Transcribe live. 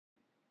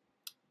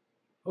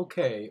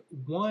Okay,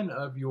 one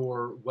of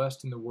your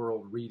West in the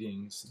World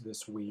readings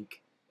this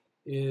week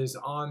is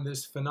on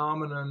this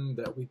phenomenon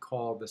that we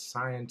call the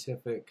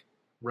scientific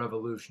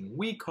revolution.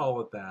 We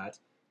call it that.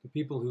 The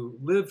people who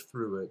lived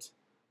through it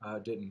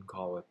didn't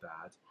call it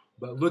that.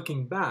 But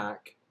looking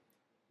back,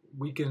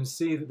 we can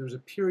see that there's a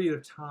period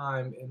of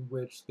time in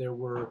which there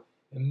were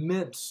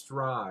immense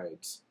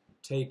strides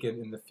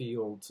taken in the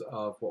fields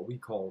of what we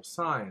call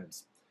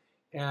science.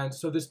 And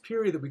so, this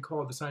period that we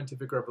call the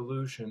scientific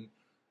revolution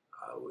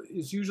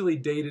is usually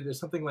dated as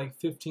something like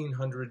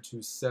 1500 to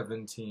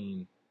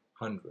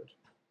 1700.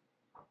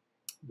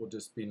 We'll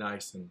just be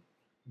nice and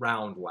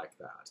round like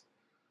that.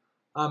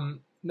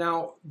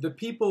 Now, the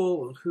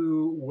people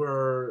who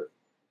were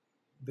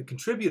the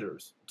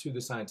contributors to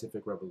the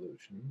scientific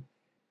revolution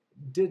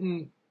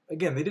didn't,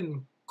 again, they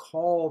didn't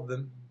call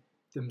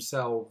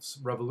themselves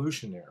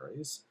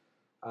revolutionaries.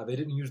 They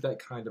didn't use that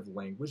kind of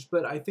language,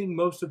 but I think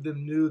most of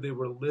them knew they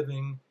were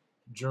living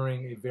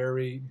during a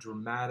very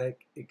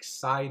dramatic,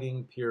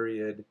 exciting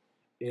period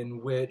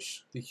in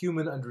which the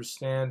human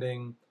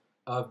understanding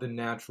of the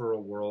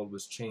natural world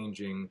was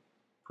changing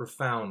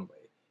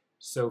profoundly.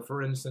 So,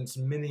 for instance,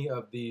 many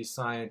of these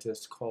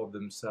scientists called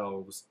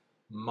themselves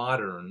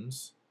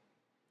moderns,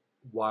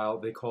 while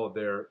they called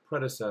their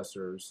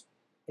predecessors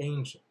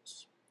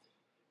ancients.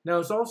 Now,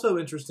 it's also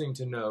interesting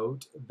to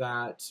note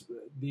that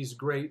these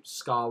great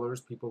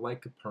scholars, people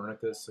like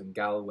Copernicus and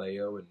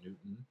Galileo and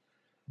Newton,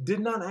 did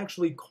not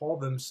actually call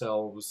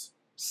themselves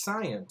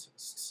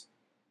scientists.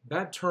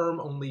 That term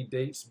only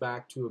dates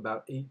back to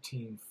about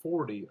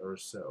 1840 or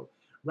so.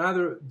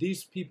 Rather,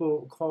 these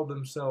people called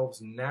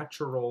themselves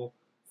natural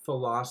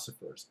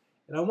philosophers.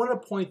 And I want to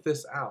point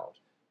this out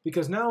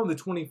because now in the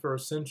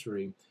 21st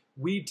century,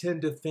 we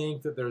tend to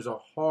think that there's a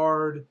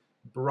hard,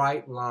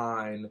 bright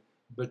line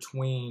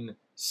between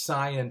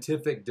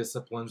scientific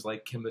disciplines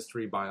like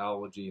chemistry,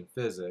 biology, and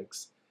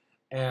physics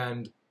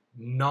and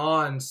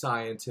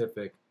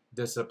non-scientific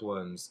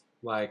disciplines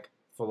like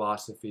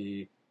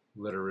philosophy,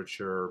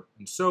 literature,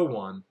 and so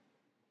on.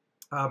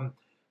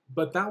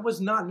 But that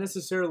was not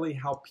necessarily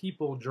how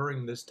people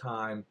during this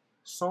time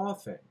saw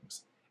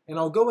things. And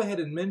I'll go ahead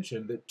and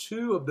mention that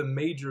two of the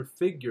major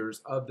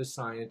figures of the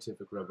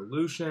scientific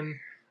revolution,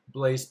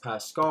 Blaise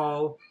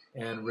Pascal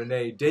and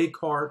Rene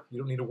Descartes, you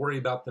don't need to worry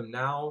about them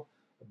now,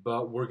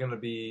 but we're going to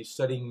be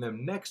studying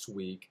them next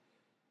week.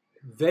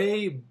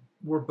 They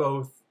were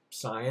both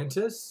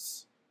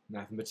scientists,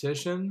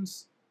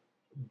 mathematicians,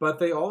 but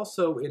they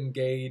also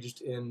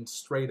engaged in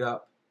straight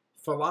up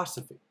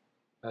philosophy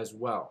as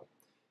well.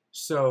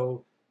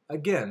 So,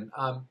 again,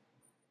 I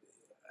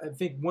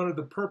think one of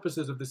the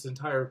purposes of this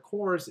entire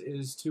course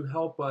is to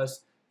help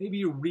us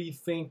maybe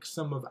rethink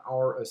some of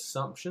our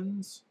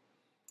assumptions.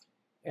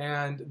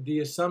 And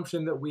the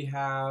assumption that we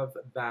have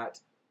that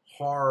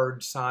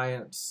hard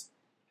science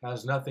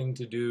has nothing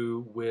to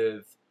do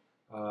with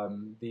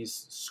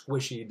these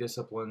squishy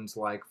disciplines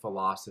like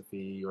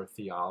philosophy or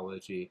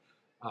theology.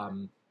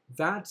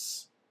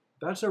 That's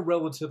a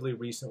relatively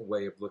recent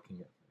way of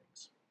looking at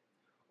things.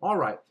 All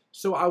right,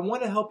 so I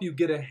want to help you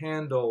get a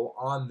handle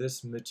on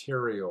this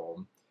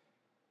material.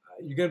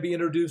 You're going to be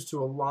introduced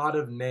to a lot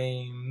of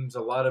names,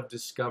 a lot of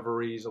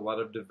discoveries, a lot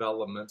of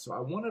development. So I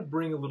want to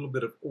bring a little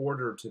bit of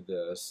order to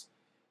this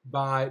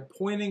by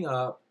pointing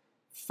up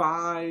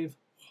 5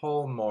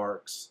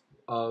 hallmarks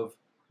of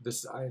the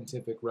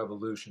scientific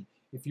revolution.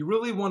 If you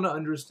really want to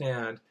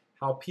understand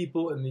how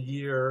people in the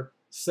year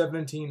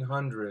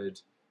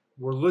 1700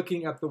 were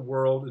looking at the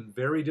world in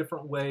very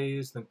different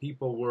ways than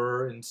people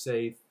were in,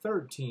 say,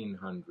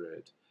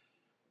 1300,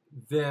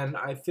 then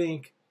I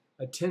think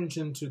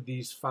attention to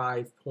these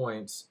 5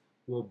 points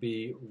will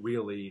be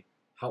really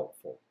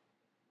helpful.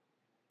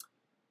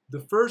 The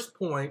first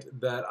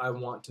point that I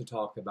want to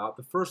talk about,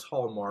 the first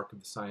hallmark of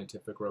the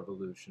scientific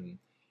revolution,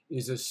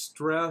 is a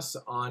stress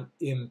on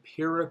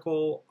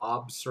empirical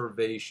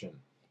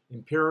observation.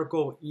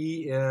 Empirical,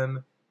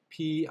 E-M-P-I-R-I-C-A-L.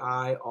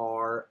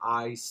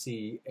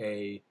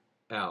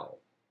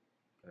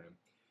 Okay.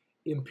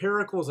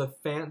 Empirical is a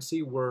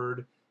fancy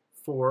word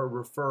for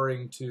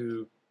referring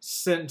to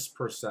sense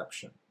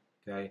perception.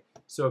 Okay,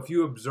 so if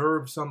you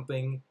observe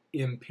something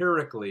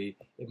empirically,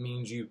 it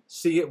means you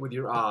see it with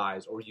your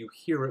eyes or you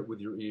hear it with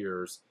your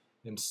ears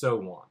and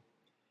so on.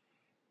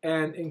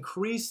 And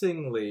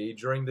increasingly,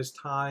 during this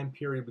time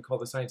period we call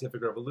the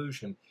scientific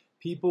revolution,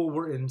 people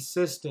were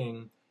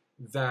insisting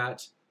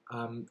that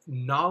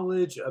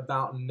knowledge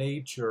about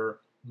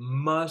nature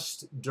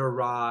must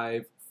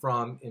derive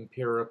from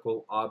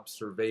empirical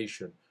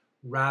observation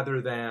rather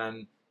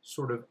than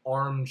sort of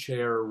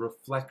armchair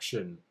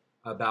reflection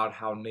about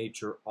how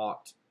nature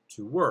ought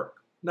to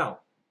work.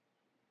 Now,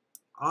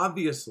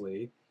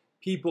 obviously,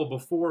 people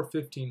before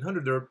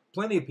 1500, there are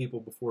plenty of people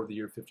before the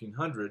year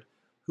 1500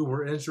 who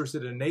were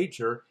interested in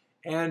nature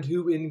and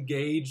who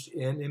engaged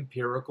in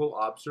empirical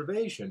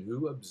observation,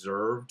 who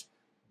observed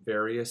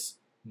various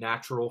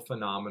natural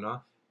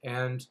phenomena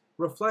and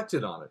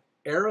reflected on it.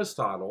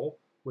 Aristotle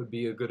would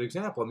be a good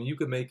example. I mean, you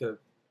could make a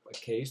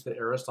case that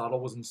Aristotle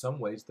was in some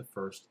ways the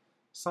first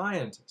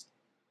scientist.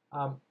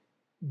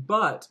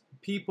 But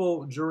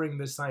people during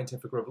this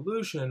scientific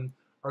revolution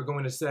are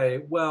going to say,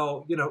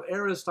 well,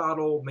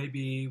 Aristotle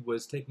maybe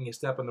was taking a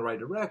step in the right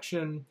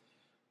direction,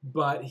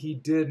 but he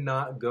did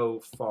not go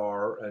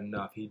far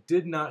enough. He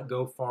did not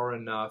go far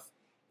enough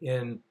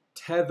in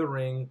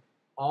tethering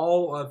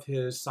all of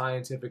his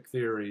scientific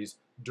theories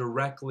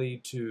directly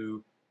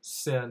to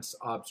sense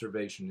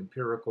observation,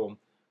 empirical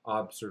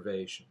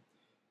observation.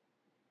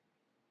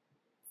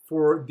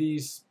 For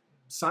these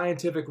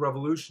scientific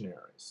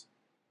revolutionaries,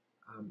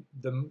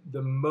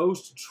 the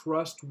most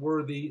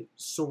trustworthy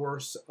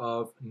source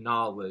of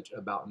knowledge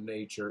about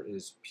nature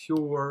is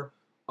pure,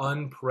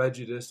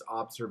 unprejudiced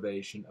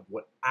observation of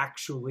what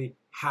actually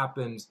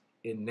happens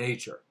in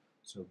nature.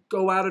 So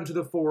go out into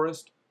the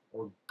forest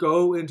or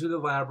go into the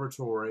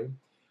laboratory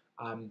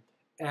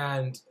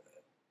and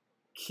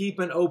keep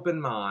an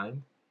open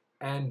mind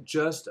and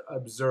just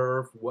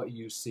observe what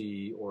you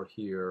see or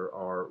hear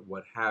or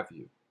what have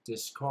you.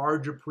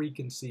 Discard your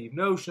preconceived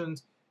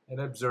notions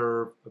and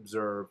observe,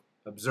 observe,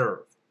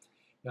 observe.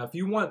 Now, if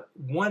you want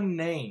one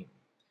name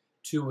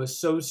to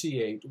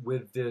associate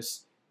with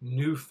this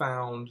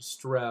newfound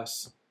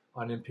stress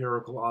on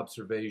empirical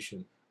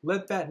observation,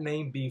 let that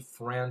name be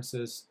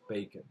Francis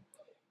Bacon.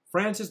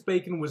 Francis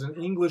Bacon was an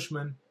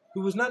Englishman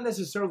who was not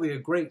necessarily a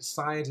great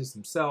scientist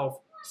himself.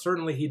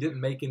 Certainly he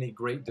didn't make any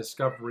great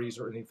discoveries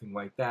or anything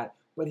like that,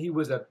 but he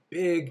was a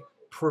big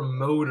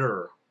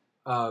promoter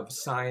of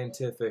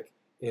scientific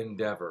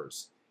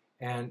endeavors.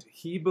 And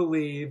he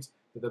believed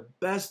that the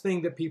best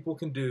thing that people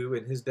can do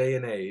in his day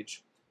and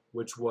age,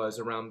 which was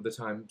around the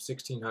time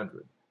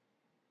 1600,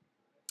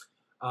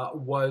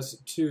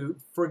 was to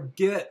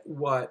forget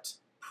what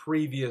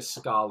previous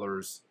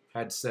scholars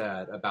had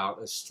said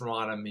about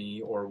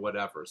astronomy or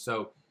whatever.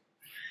 So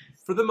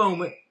for the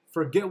moment,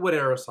 forget what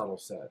Aristotle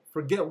said.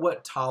 Forget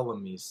what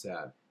Ptolemy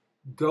said.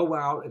 Go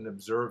out and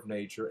observe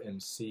nature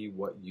and see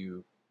what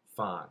you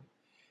find.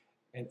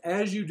 And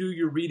as you do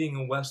your reading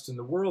in West in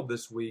the World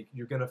this week,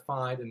 you're going to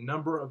find a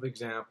number of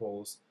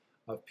examples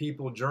of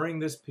people during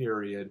this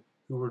period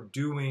who were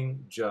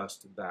doing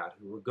just that,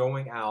 who were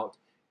going out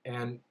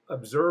and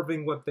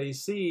observing what they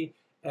see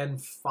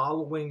and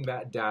following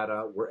that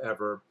data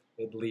wherever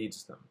it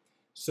leads them.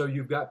 So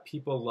you've got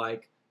people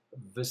like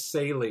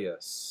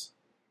Vesalius,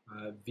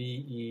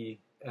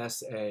 Vesalius,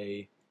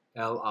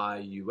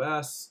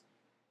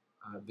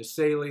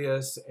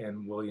 Vesalius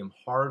and William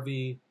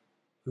Harvey,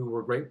 who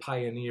were great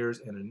pioneers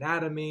in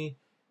anatomy,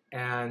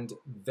 and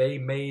they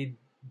made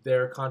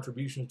their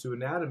contributions to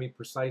anatomy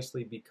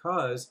precisely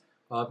because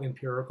of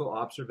empirical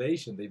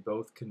observation. They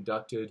both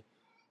conducted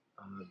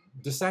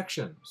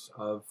dissections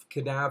of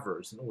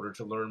cadavers in order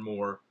to learn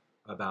more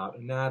about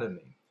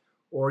anatomy.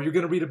 Or you're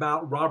going to read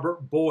about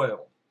Robert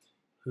Boyle,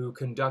 who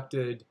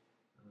conducted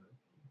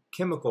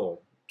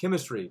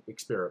chemistry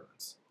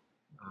experiments,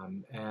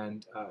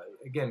 and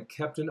again,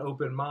 kept an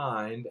open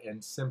mind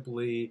and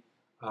simply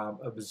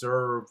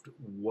observed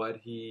what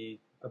he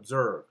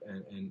observed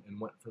and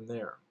went from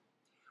there.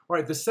 All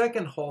right, the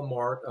second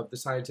hallmark of the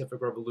scientific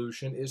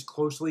revolution is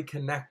closely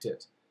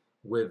connected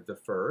with the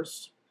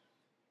first.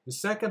 The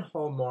second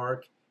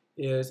hallmark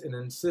is an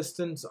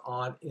insistence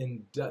on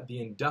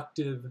the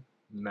inductive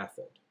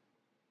method.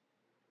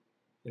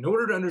 In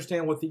order to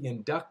understand what the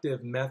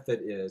inductive method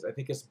is, I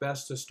think it's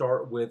best to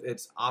start with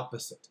its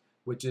opposite,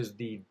 which is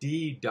the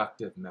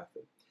deductive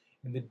method.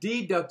 In the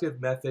deductive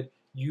method,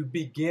 you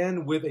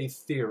begin with a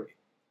theory,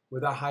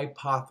 with a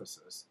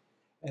hypothesis,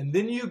 and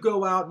then you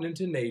go out and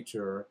into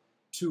nature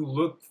to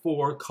look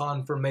for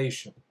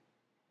confirmation,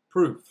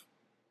 proof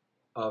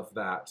of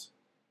that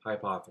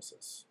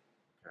hypothesis.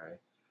 Okay?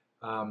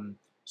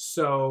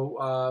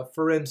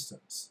 For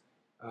instance,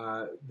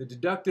 the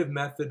deductive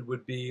method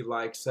would be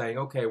like saying,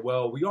 okay,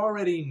 well, we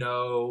already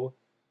know,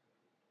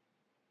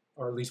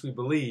 or at least we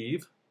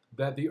believe,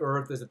 that the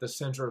Earth is at the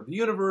center of the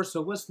universe,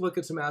 so let's look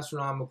at some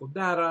astronomical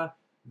data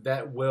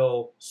that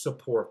will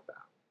support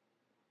that.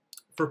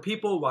 For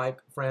people like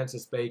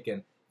Francis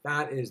Bacon,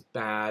 that is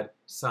bad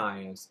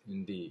science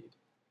indeed.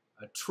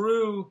 A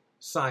true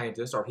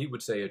scientist, or he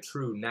would say a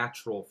true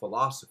natural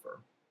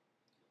philosopher,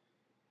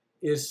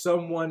 is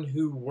someone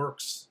who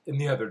works in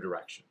the other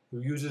direction,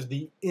 who uses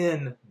the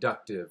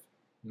inductive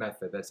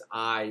method. That's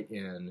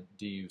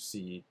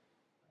inductive.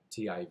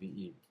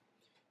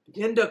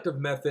 The inductive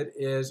method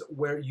is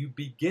where you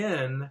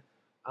begin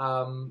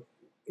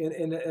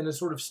in a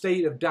sort of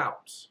state of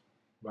doubt,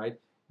 right?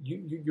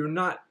 You're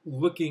not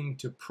looking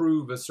to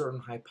prove a certain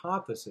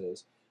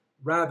hypothesis.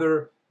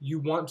 Rather, you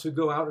want to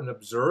go out and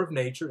observe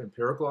nature,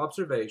 empirical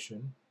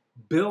observation,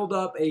 build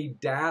up a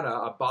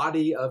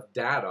body of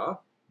data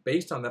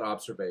based on that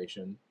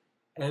observation,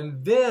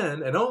 and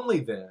then, and only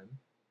then,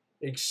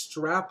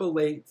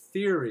 extrapolate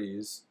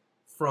theories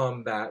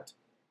from that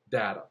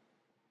data,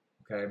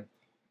 okay?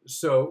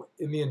 So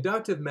in the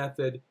inductive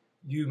method,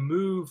 you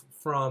move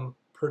from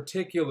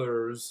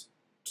particulars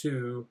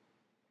to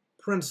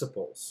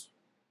principles,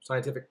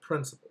 scientific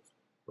principles,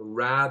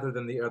 rather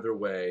than the other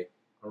way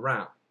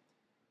around.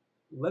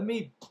 Let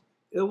me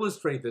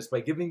illustrate this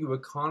by giving you a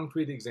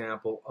concrete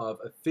example of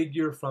a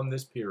figure from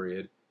this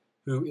period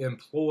who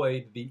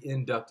employed the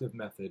inductive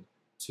method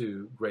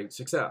to great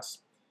success.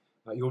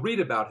 You'll read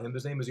about him.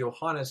 His name is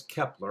Johannes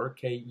Kepler,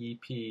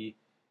 Kepler.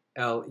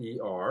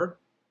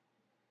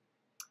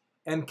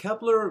 And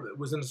Kepler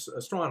was an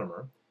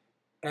astronomer,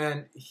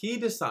 and he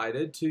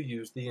decided to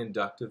use the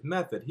inductive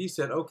method. He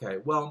said, okay,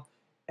 well,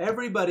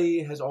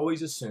 everybody has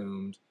always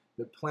assumed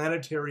that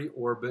planetary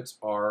orbits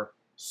are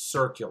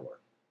circular.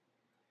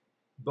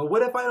 But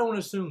what if I don't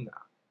assume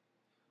that?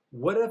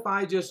 What if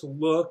I just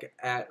look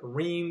at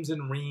reams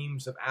and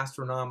reams of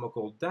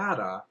astronomical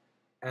data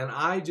and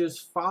I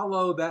just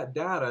follow that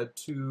data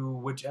to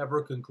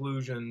whichever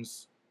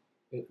conclusions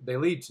they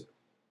lead to?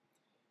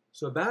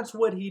 So that's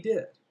what he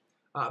did.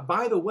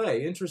 By the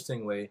way,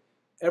 interestingly,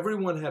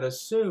 everyone had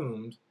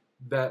assumed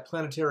that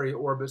planetary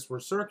orbits were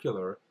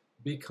circular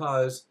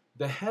because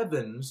the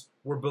heavens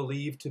were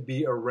believed to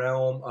be a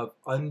realm of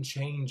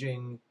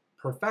unchanging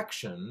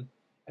perfection,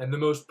 and the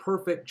most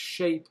perfect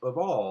shape of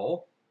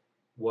all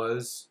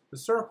was the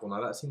circle.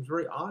 Now that seems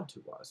very odd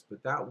to us,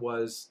 but that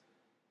was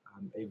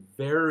a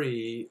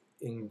very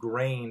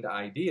ingrained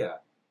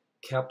idea.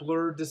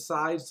 Kepler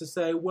decides to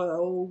say,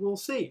 well, we'll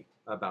see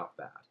about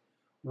that.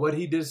 What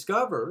he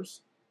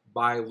discovers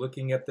by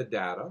looking at the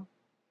data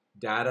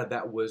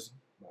that was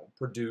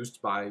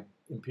produced by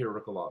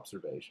empirical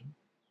observation,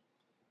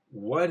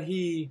 what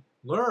he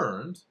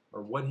learned,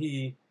 or what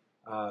he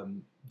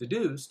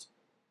deduced,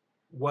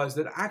 was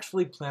that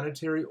actually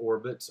planetary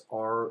orbits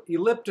are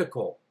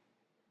elliptical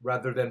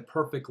rather than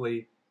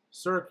perfectly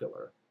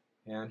circular.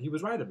 And he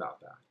was right about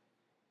that.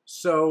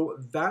 So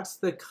that's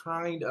the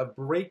kind of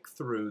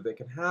breakthrough that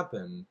can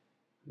happen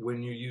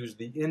when you use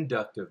the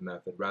inductive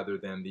method rather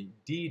than the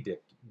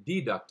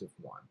deductive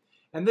one.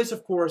 And this,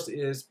 of course,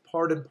 is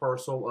part and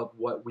parcel of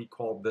what we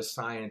call the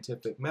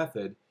scientific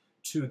method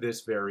to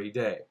this very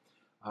day.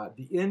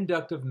 The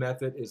inductive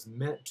method is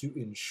meant to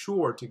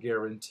ensure, to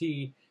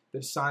guarantee,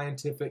 that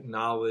scientific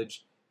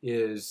knowledge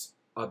is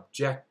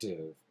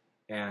objective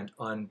and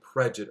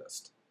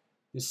unprejudiced.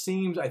 This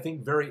seems, I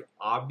think, very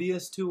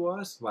obvious to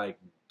us, like,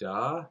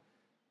 duh,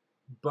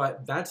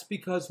 but that's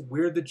because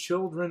we're the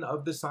children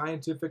of the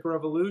scientific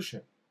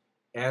revolution,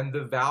 and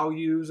the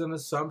values and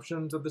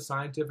assumptions of the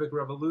scientific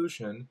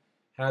revolution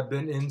have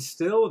been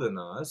instilled in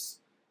us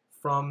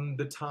from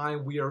the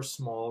time we are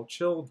small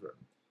children.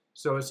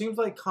 So it seems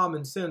like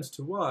common sense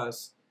to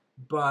us,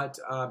 but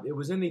it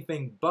was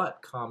anything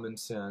but common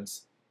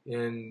sense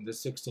in the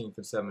 16th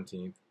and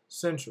 17th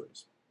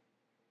centuries.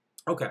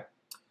 Okay,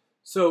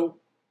 so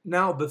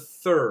now the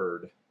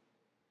third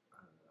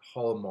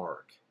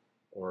hallmark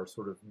or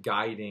sort of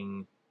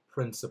guiding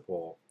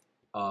principle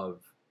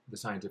of the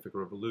scientific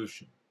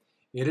revolution.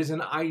 It is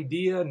an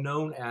idea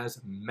known as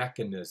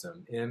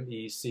mechanism,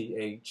 M-E-C-H-A-N-I-S-M.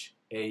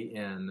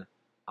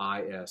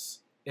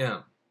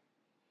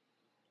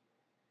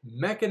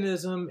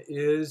 Mechanism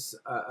is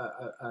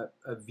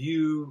a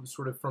view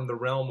sort of from the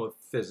realm of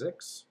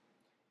physics,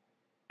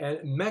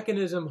 and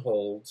mechanism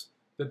holds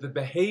that the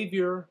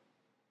behavior,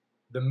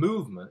 the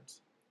movement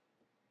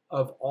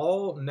of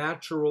all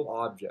natural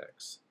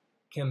objects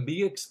can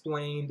be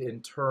explained in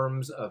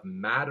terms of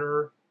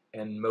matter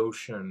and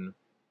motion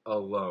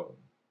alone.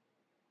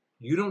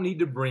 You don't need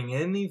to bring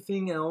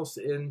anything else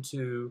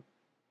into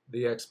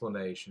the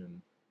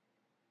explanation.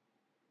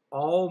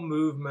 All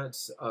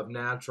movements of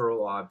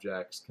natural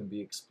objects can be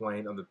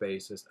explained on the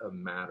basis of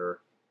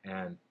matter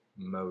and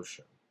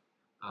motion.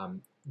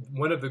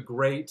 One of the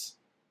great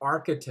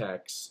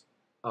architects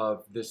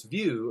of this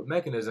view of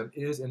mechanism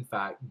is, in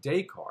fact,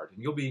 Descartes.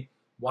 And you'll be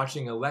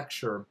watching a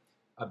lecture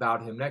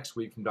about him next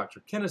week from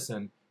Dr.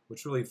 Kinnison,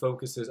 which really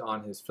focuses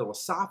on his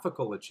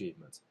philosophical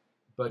achievements.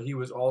 But he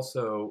was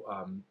also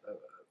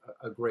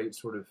a great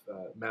sort of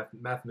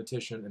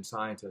mathematician and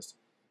scientist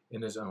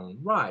in his own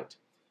right.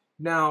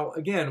 Now,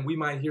 again, we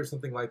might hear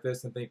something like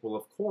this and think, well,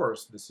 of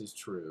course this is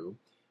true.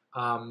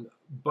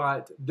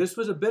 But this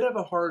was a bit of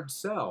a hard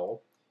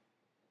sell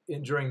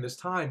during this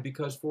time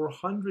because for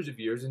hundreds of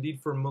years, indeed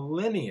for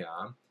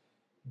millennia,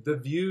 the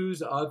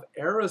views of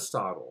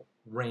Aristotle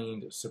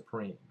reigned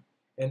supreme.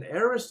 And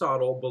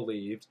Aristotle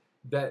believed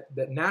that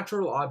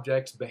natural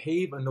objects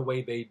behave in the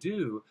way they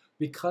do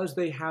because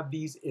they have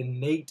these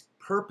innate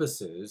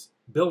purposes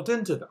built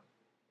into them.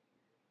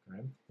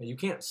 Okay? And you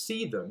can't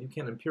see them, you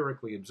can't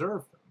empirically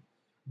observe them,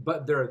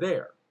 but they're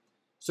there.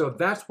 So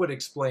that's what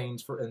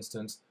explains, for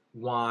instance,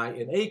 why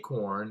an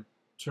acorn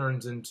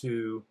turns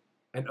into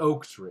an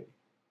oak tree,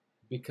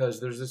 because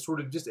there's this sort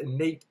of just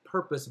innate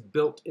purpose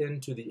built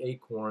into the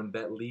acorn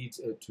that leads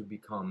it to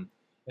become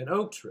an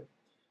oak tree.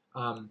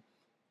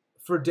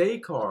 For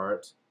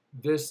Descartes,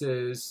 this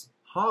is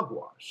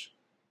hogwash.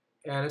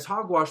 And it's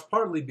hogwash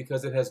partly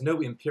because it has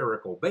no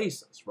empirical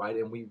basis, right?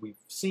 And we've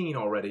seen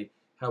already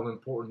how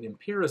important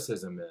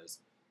empiricism is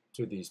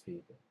to these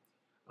people.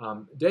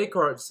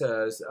 Descartes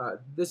says,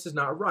 this is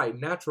not right.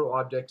 Natural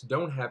objects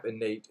don't have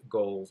innate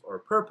goals or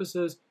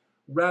purposes.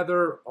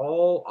 Rather,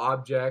 all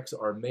objects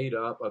are made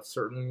up of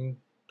certain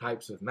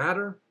types of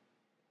matter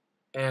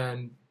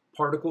and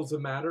particles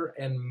of matter,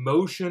 and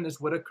motion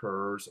is what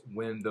occurs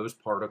when those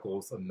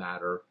particles of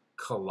matter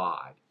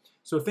collide.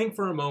 So think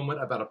for a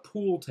moment about a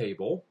pool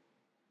table.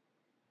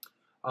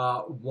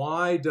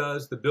 Why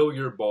does the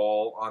billiard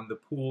ball on the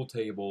pool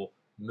table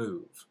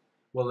move?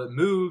 Well, it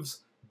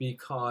moves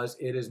because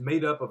it is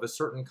made up of a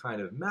certain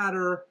kind of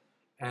matter,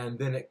 and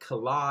then it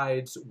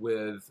collides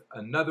with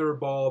another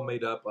ball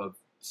made up of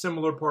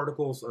similar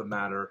particles of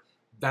matter.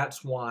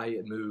 That's why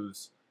it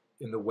moves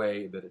in the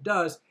way that it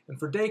does. And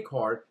for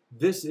Descartes,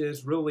 this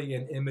is really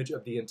an image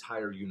of the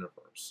entire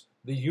universe.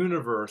 The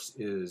universe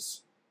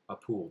is a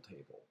pool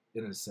table,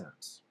 in a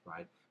sense,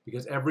 right?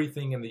 Because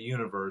everything in the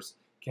universe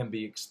can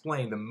be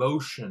explained. The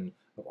motion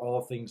of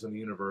all things in the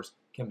universe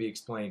can be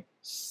explained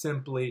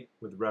simply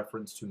with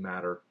reference to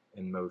matter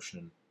and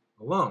motion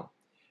alone.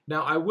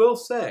 Now, I will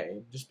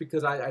say, just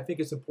because I think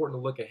it's important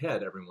to look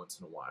ahead every once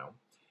in a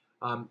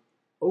while,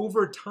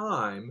 over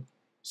time,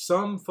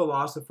 some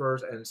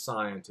philosophers and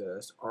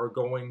scientists are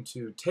going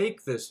to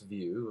take this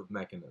view of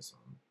mechanism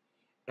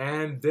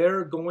and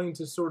they're going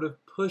to sort of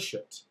push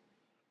it.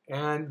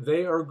 And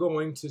they are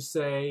going to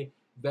say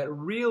that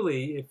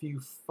really, if you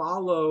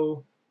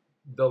follow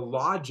the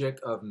logic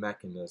of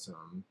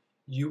mechanism,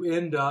 you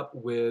end up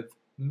with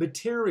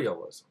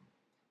materialism.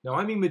 Now,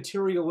 I mean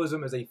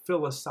materialism as a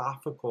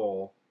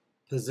philosophical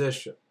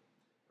position,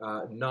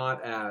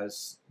 not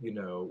as,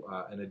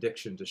 an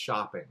addiction to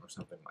shopping or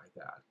something like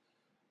that.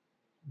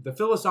 The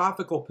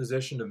philosophical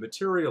position of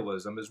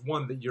materialism is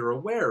one that you're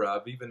aware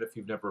of, even if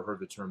you've never heard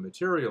the term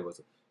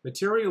materialism.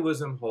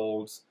 Materialism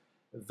holds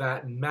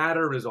that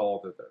matter is all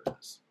that there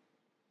is.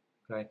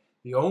 Okay?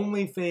 The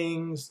only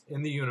things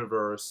in the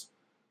universe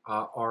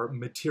are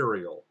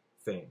material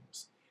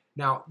things.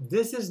 Now,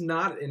 this is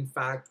not, in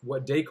fact,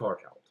 what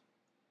Descartes held.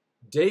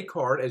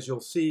 Descartes, as you'll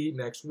see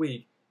next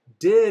week,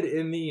 did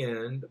in the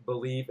end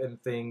believe in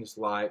things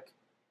like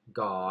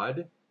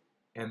God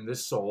and the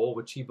soul,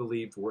 which he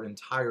believed were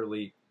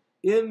entirely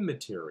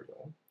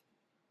immaterial.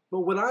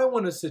 But what I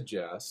want to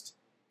suggest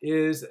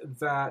is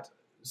that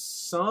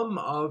some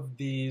of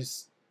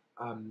these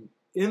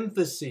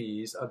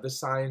emphases of the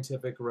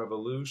scientific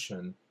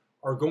revolution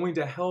are going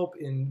to help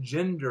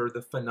engender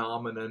the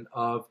phenomenon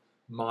of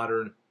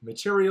modern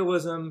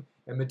materialism,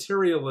 and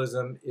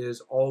materialism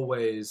is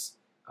always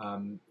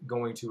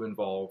going to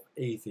involve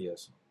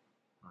atheism,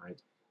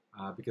 right?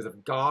 Because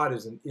if God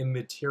is an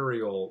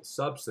immaterial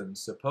substance,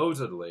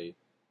 supposedly,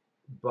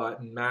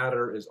 but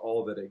matter is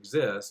all that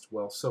exists,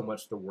 well, so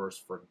much the worse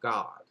for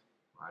God,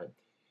 right?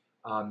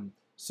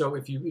 So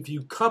if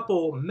you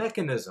couple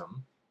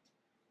mechanism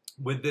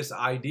with this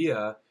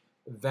idea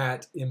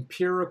that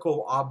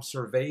empirical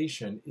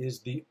observation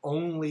is the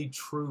only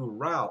true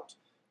route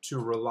to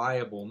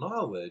reliable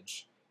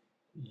knowledge,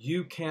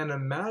 you can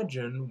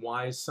imagine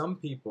why some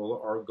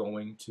people are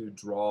going to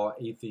draw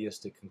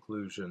atheistic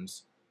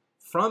conclusions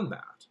from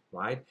that,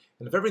 right?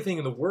 And if everything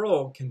in the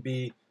world can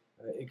be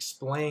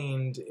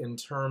explained in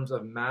terms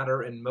of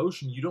matter and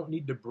motion, you don't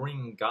need to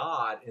bring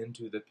God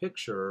into the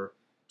picture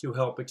to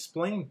help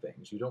explain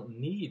things. You don't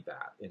need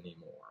that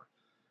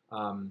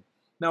anymore.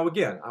 Now,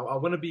 again, I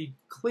want to be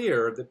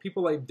clear that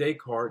people like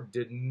Descartes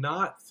did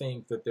not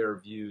think that their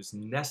views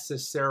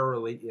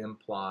necessarily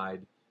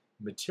implied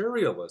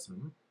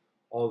materialism,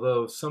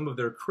 although some of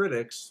their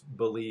critics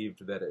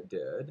believed that it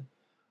did.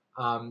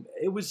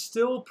 It was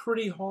still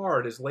pretty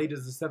hard as late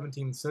as the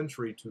 17th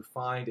century to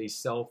find a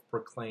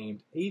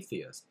self-proclaimed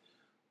atheist.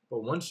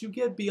 But once you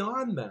get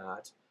beyond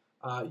that,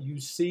 you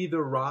see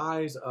the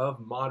rise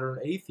of modern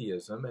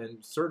atheism, and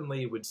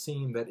certainly it would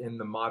seem that in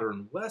the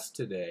modern West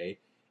today,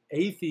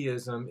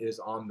 atheism is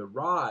on the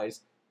rise,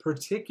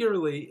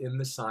 particularly in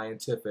the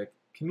scientific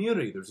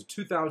community. There's a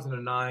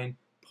 2009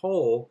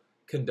 poll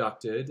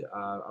conducted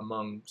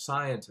among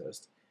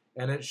scientists,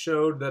 and it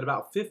showed that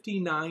about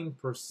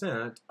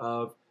 59%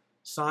 of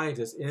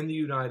scientists in the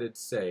United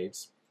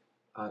States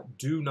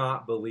do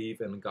not believe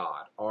in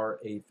God, are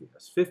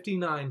atheists.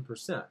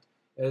 59%,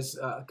 as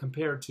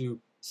compared to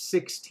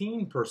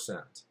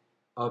 16%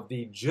 of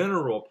the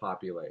general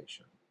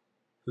population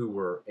who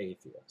were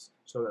atheists.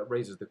 So that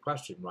raises the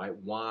question, right?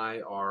 Why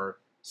are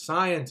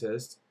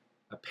scientists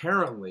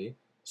apparently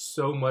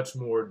so much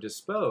more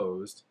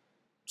disposed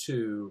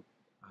to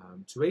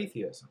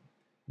atheism?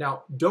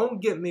 Now,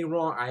 don't get me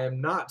wrong. I am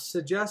not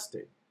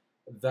suggesting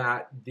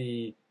that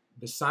the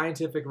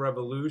scientific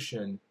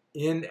revolution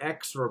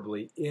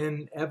inexorably,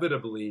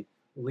 inevitably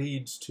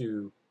leads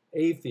to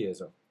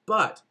atheism.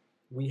 But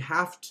we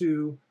have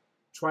to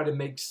try to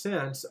make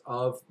sense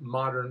of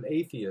modern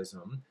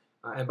atheism.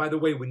 And by the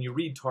way, when you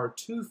read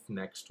Tartuffe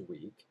next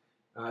week,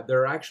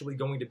 there are actually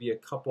going to be a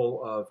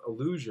couple of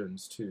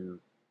allusions to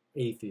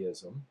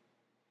atheism.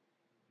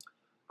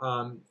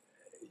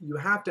 You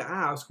have to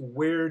ask,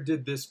 where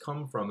did this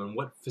come from and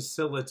what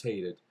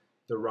facilitated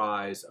the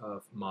rise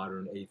of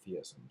modern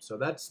atheism? So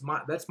that's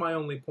my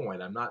only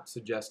point. I'm not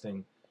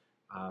suggesting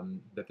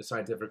that the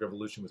scientific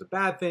revolution was a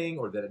bad thing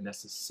or that it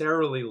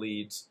necessarily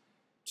leads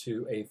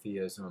to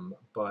atheism,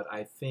 but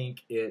I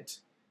think it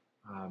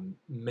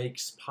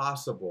makes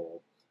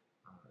possible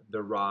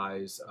the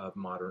rise of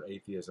modern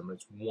atheism.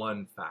 It's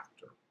one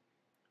factor.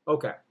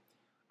 Okay.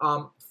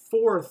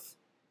 Fourth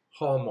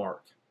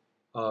hallmark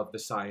of the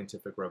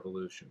scientific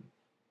revolution.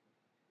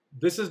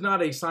 This is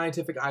not a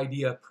scientific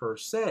idea per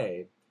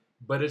se,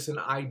 but it's an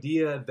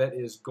idea that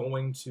is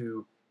going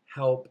to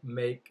help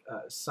make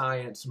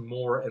science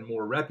more and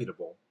more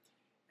reputable.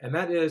 And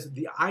that is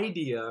the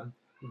idea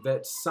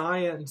that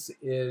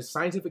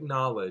scientific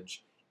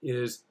knowledge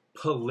is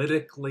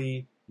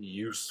politically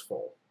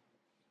useful.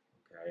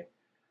 Okay.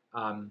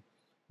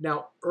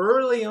 Now,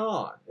 early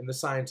on in the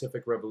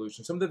scientific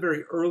revolution, some of the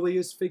very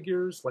earliest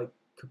figures, like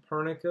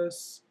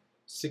Copernicus,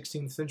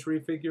 16th century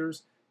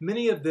figures,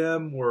 many of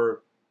them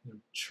were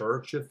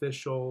church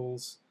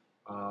officials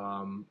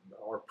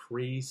or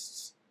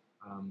priests.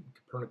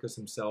 Copernicus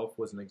himself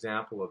was an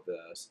example of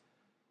this.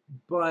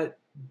 But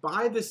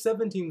by the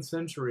 17th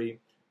century,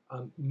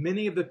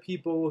 many of the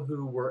people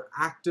who were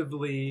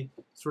actively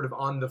sort of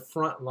on the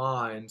front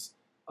lines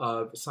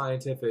of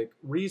scientific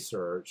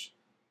research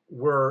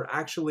were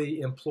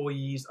actually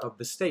employees of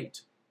the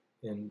state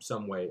in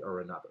some way or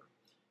another.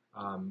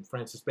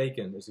 Francis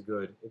Bacon is a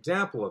good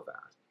example of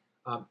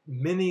that.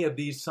 Many of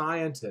these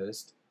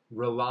scientists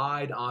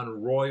relied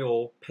on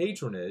royal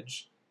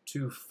patronage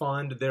to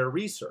fund their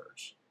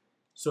research.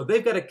 So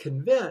they've got to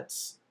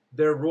convince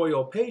their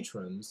royal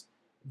patrons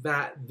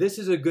that this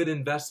is a good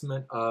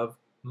investment of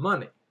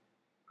money.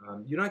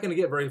 You're not going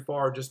to get very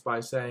far just by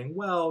saying,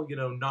 well,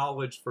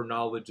 knowledge for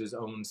knowledge's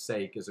own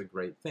sake is a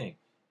great thing.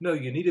 No,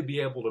 you need to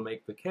be able to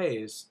make the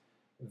case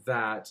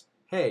that,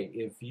 hey,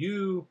 if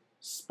you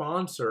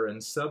sponsor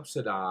and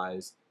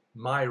subsidize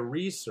my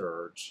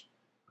research,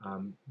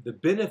 the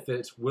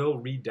benefits will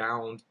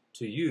redound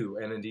to you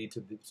and indeed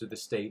to the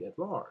state at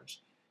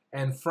large.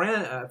 And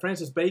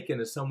Francis Bacon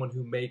is someone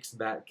who makes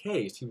that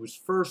case. He was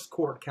first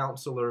court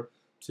counselor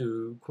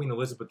to Queen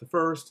Elizabeth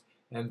I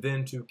and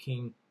then to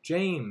King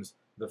James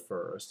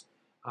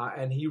I.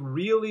 And he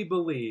really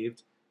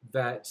believed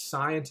that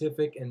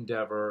scientific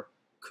endeavor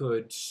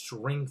could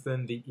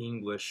strengthen the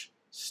English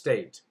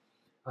state.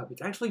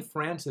 It's actually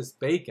Francis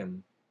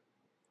Bacon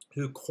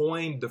who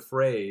coined the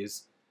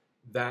phrase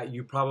that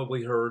you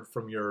probably heard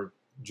from your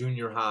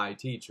junior high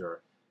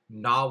teacher,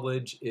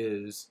 knowledge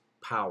is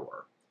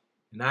power.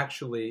 And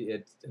actually,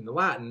 in the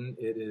Latin,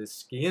 it is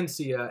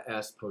scientia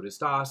est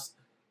potestas,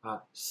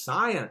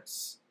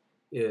 science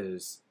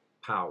is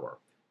power.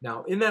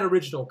 Now, in that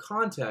original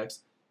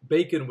context,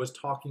 Bacon was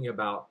talking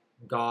about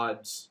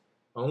God's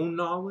own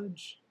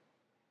knowledge,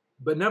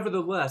 but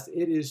nevertheless,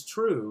 it is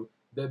true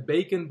that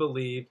Bacon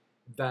believed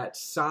that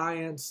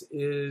science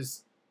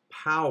is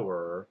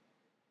power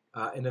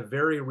in a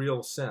very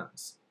real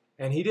sense.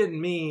 And he didn't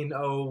mean,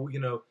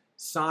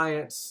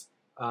 science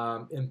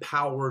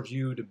empowers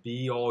you to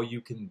be all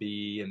you can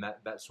be and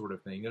that sort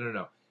of thing.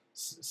 No.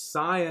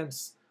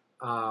 Science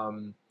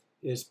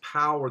is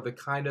power, the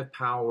kind of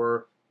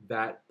power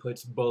that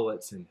puts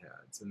bullets in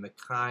heads and the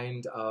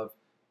kind of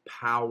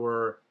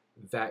power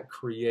that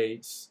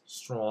creates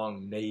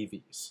strong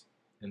navies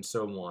and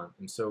so on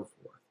and so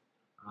forth.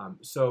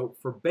 So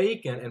for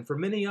Bacon and for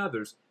many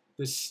others,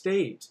 the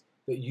state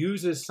that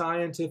uses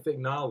scientific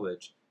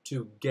knowledge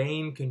to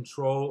gain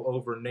control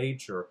over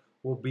nature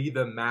will be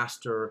the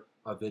master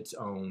of its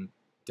own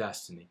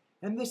destiny.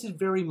 And this is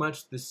very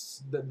much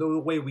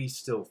the way we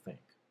still think,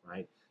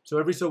 right? So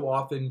every so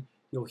often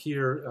you'll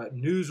hear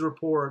news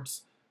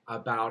reports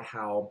about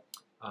how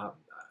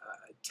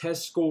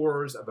test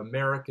scores of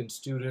American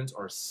students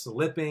are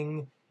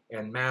slipping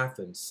in math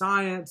and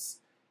science,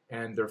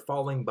 and they're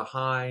falling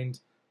behind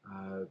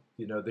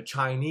the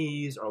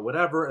Chinese or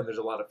whatever, and there's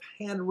a lot of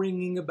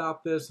hand-wringing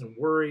about this and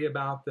worry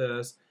about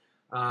this.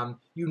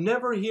 You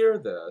never hear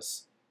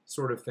this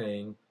sort of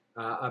thing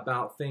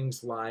about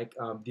things like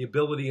the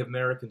ability of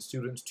American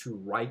students to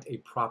write a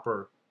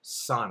proper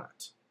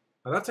sonnet.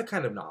 Now, that's a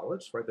kind of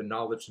knowledge, right? The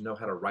knowledge to know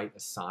how to write a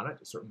sonnet,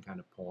 a certain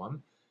kind of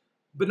poem.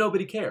 But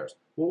nobody cares.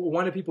 Well,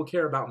 why do people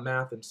care about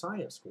math and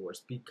science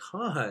scores?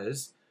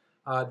 Because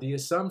the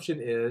assumption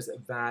is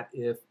that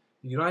if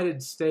the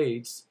United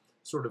States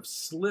sort of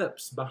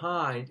slips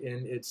behind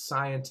in its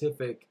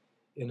scientific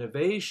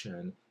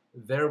innovation,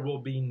 there will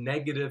be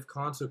negative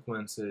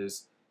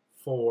consequences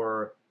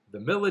for the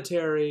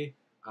military,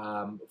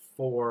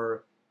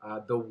 for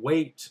the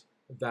weight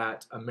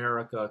that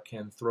America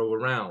can throw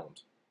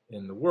around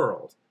in the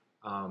world.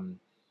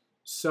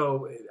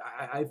 So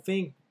I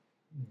think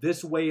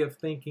this way of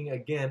thinking,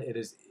 again,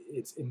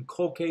 it's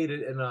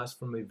inculcated in us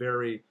from a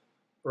very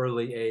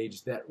early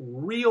age that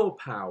real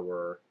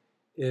power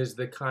is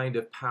the kind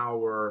of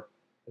power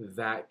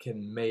that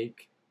can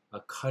make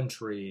a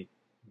country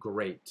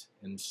great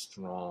and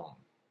strong.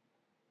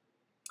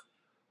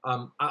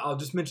 I'll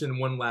just mention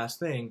one last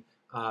thing,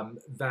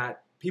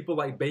 that people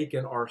like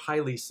Bacon are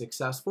highly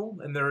successful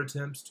in their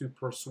attempts to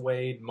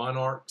persuade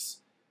monarchs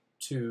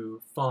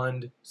to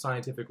fund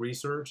scientific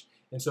research.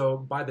 And so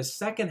by the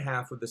second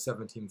half of the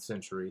 17th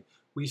century,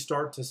 we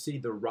start to see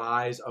the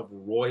rise of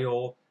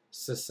royal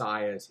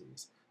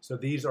societies. So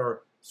these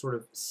are sort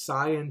of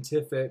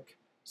scientific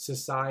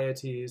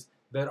societies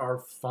that are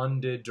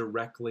funded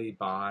directly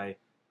by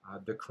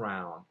the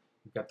crown.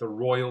 We've got the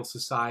Royal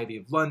Society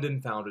of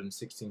London, founded in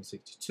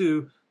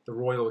 1662, the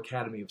Royal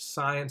Academy of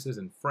Sciences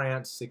in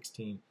France,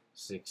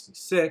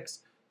 1666.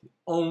 The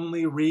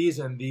only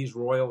reason these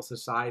royal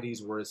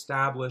societies were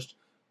established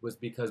was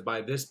because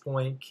by this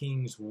point,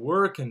 kings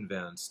were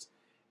convinced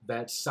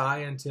that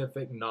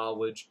scientific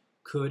knowledge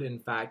could, in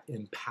fact,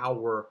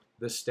 empower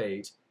the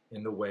state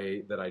in the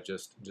way that I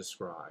just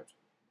described.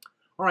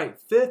 All right,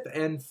 fifth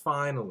and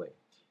finally,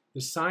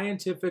 the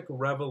scientific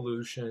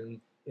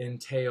revolution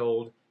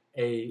entailed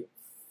a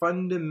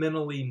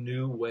fundamentally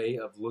new way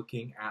of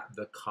looking at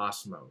the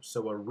cosmos.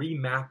 So a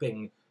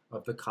remapping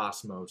of the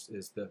cosmos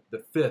is the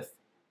fifth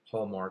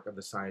hallmark of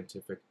the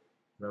scientific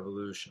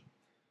revolution.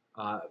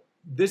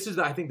 This is,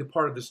 I think, the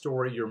part of the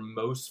story you're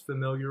most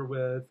familiar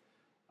with.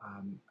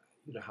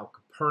 How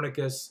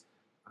Copernicus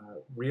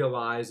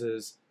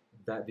realizes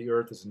that the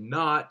Earth is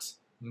not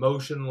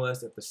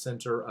motionless at the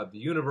center of the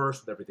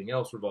universe with everything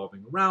else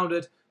revolving around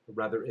it, but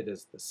rather it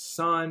is the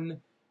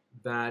sun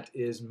that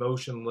is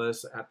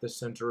motionless at the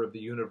center of the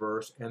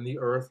universe, and the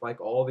Earth, like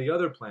all the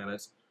other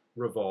planets,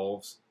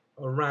 revolves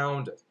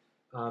around it.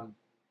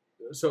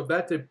 So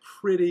that's a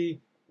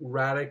pretty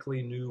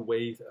radically new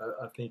way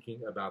of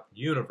thinking about the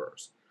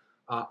universe.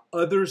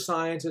 Other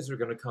scientists are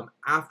going to come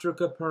after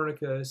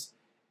Copernicus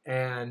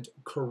and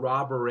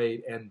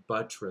corroborate and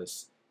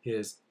buttress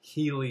his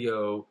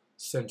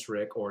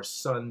heliocentric or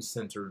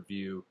sun-centered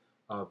view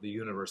of the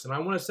universe. And I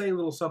want to say a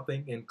little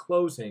something in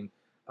closing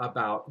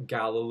about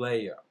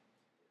Galileo,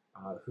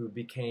 who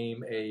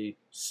became a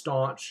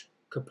staunch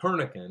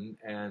Copernican,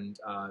 and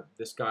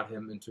this got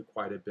him into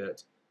quite a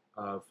bit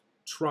of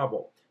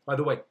trouble. By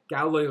the way,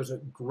 Galileo is a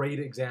great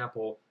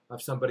example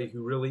of somebody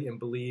who really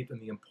believed in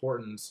the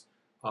importance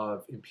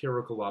of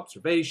empirical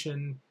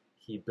observation.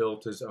 He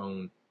built his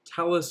own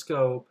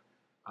telescope.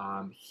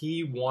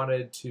 He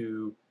wanted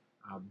to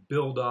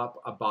build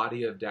up a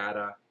body of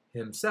data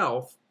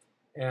himself,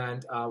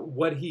 and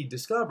what he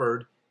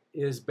discovered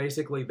is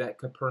basically that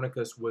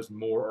Copernicus was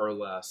more or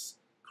less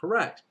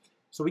correct.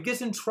 So he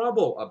gets in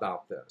trouble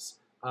about this.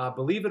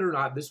 Believe it or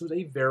not, this was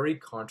a very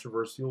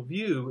controversial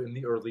view in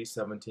the early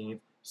 17th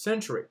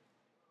century.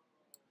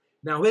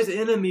 Now, his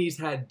enemies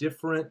had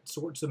different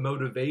sorts of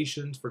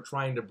motivations for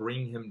trying to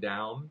bring him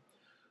down,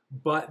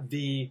 but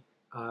the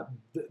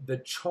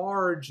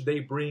charge they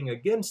bring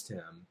against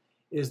him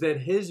is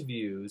that his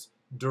views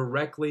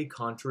directly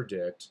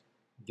contradict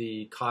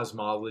the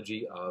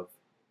cosmology of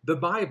the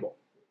Bible.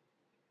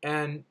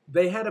 And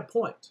they had a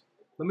point.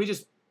 Let me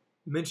just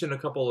mention a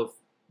couple of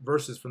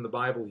verses from the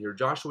Bible here.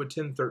 Joshua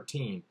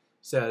 10:13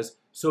 says,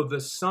 "So the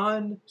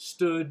sun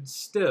stood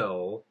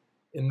still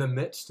in the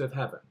midst of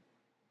heaven."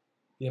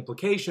 The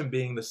implication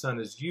being the sun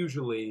is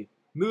usually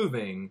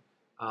moving,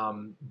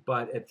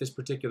 but at this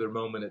particular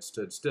moment it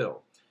stood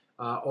still.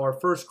 Or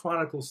 1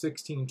 Chronicles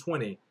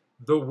 16:20,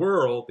 "The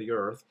world," the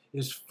earth,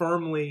 "is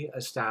firmly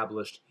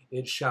established.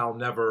 It shall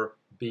never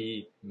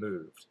be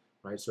moved."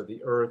 Right? So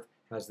the earth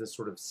has this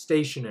sort of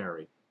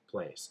stationary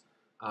place.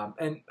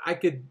 And I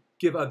could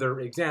give other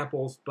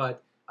examples,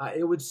 but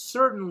it would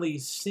certainly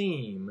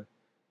seem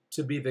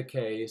to be the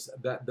case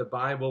that the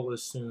Bible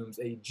assumes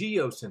a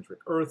geocentric,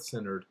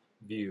 earth-centered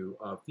view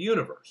of the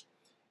universe.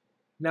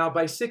 Now,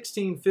 by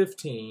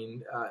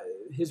 1615,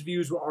 his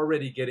views were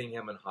already getting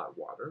him in hot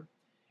water,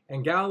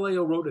 and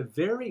Galileo wrote a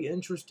very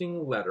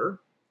interesting letter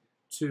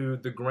to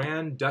the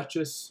Grand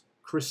Duchess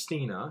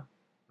Christina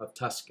of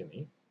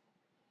Tuscany,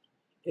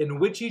 in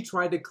which he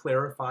tried to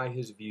clarify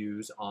his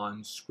views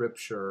on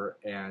Scripture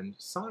and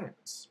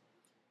science.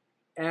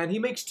 And he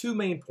makes two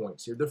main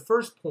points here. The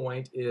first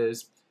point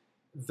is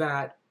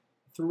that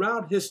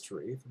throughout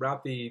history,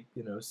 throughout the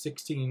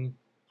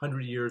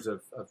 1600 years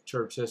of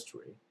church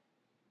history,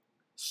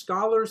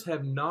 scholars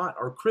have not,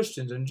 or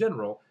Christians in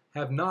general,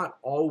 have not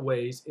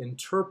always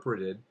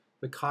interpreted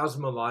the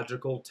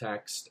cosmological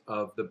text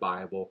of the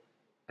Bible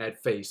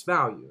at face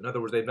value. In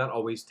other words, they've not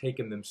always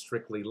taken them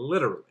strictly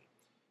literally.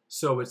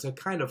 So it's a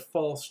kind of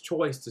false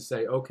choice to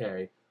say,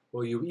 okay,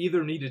 well, you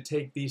either need to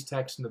take these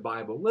texts in the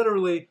Bible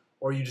literally,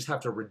 or you just have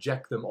to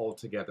reject them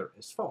altogether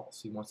as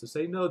false. He wants to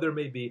say, no, there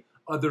may be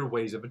other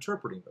ways of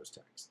interpreting those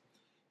texts.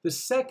 The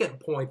second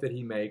point that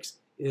he makes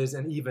is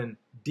an even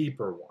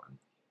deeper one.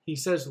 He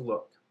says,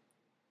 look,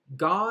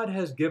 God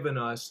has given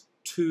us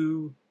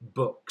two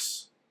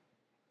books,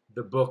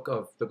 the book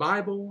of the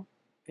Bible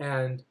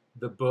and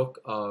the book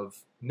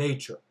of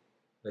nature,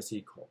 as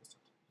he calls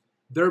it.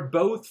 They're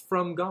both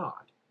from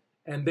God,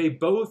 and they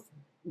both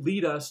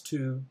lead us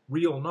to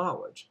real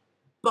knowledge.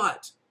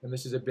 But, and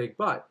this is a big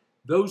but,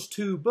 those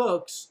two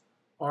books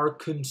are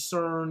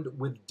concerned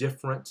with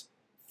different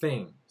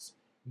things.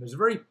 And there's a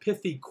very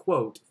pithy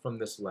quote from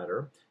this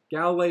letter.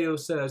 Galileo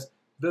says,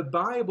 the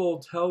Bible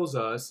tells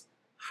us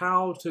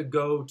how to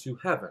go to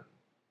heaven,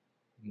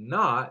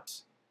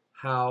 not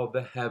how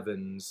the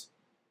heavens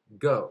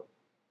go.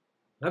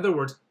 In other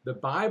words, the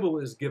Bible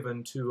is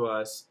given to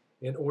us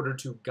in order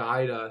to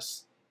guide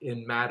us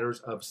in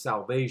matters of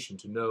salvation,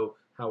 to know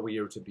how we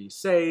are to be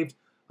saved.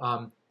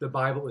 The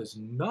Bible is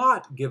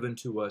not given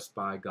to us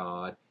by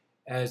God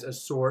as a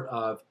sort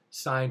of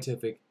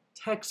scientific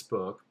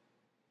textbook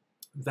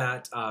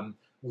that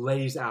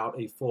lays out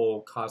a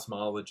full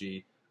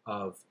cosmology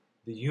of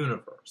the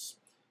universe.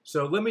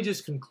 So let me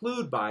just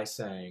conclude by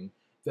saying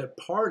that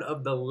part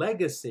of the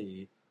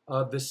legacy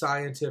of the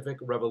scientific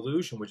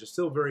revolution, which is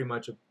still very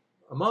much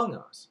among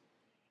us,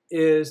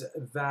 is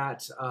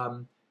that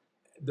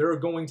there are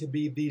going to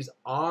be these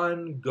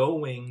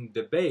ongoing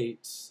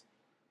debates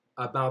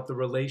about the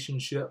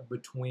relationship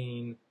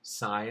between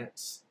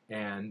science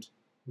and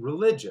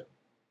religion.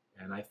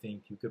 And I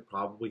think you could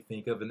probably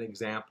think of an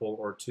example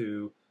or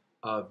two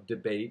of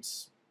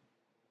debates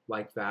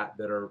like that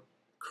that are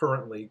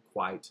currently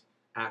quite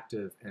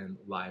active and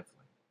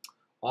lively.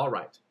 All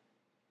right,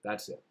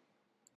 that's it.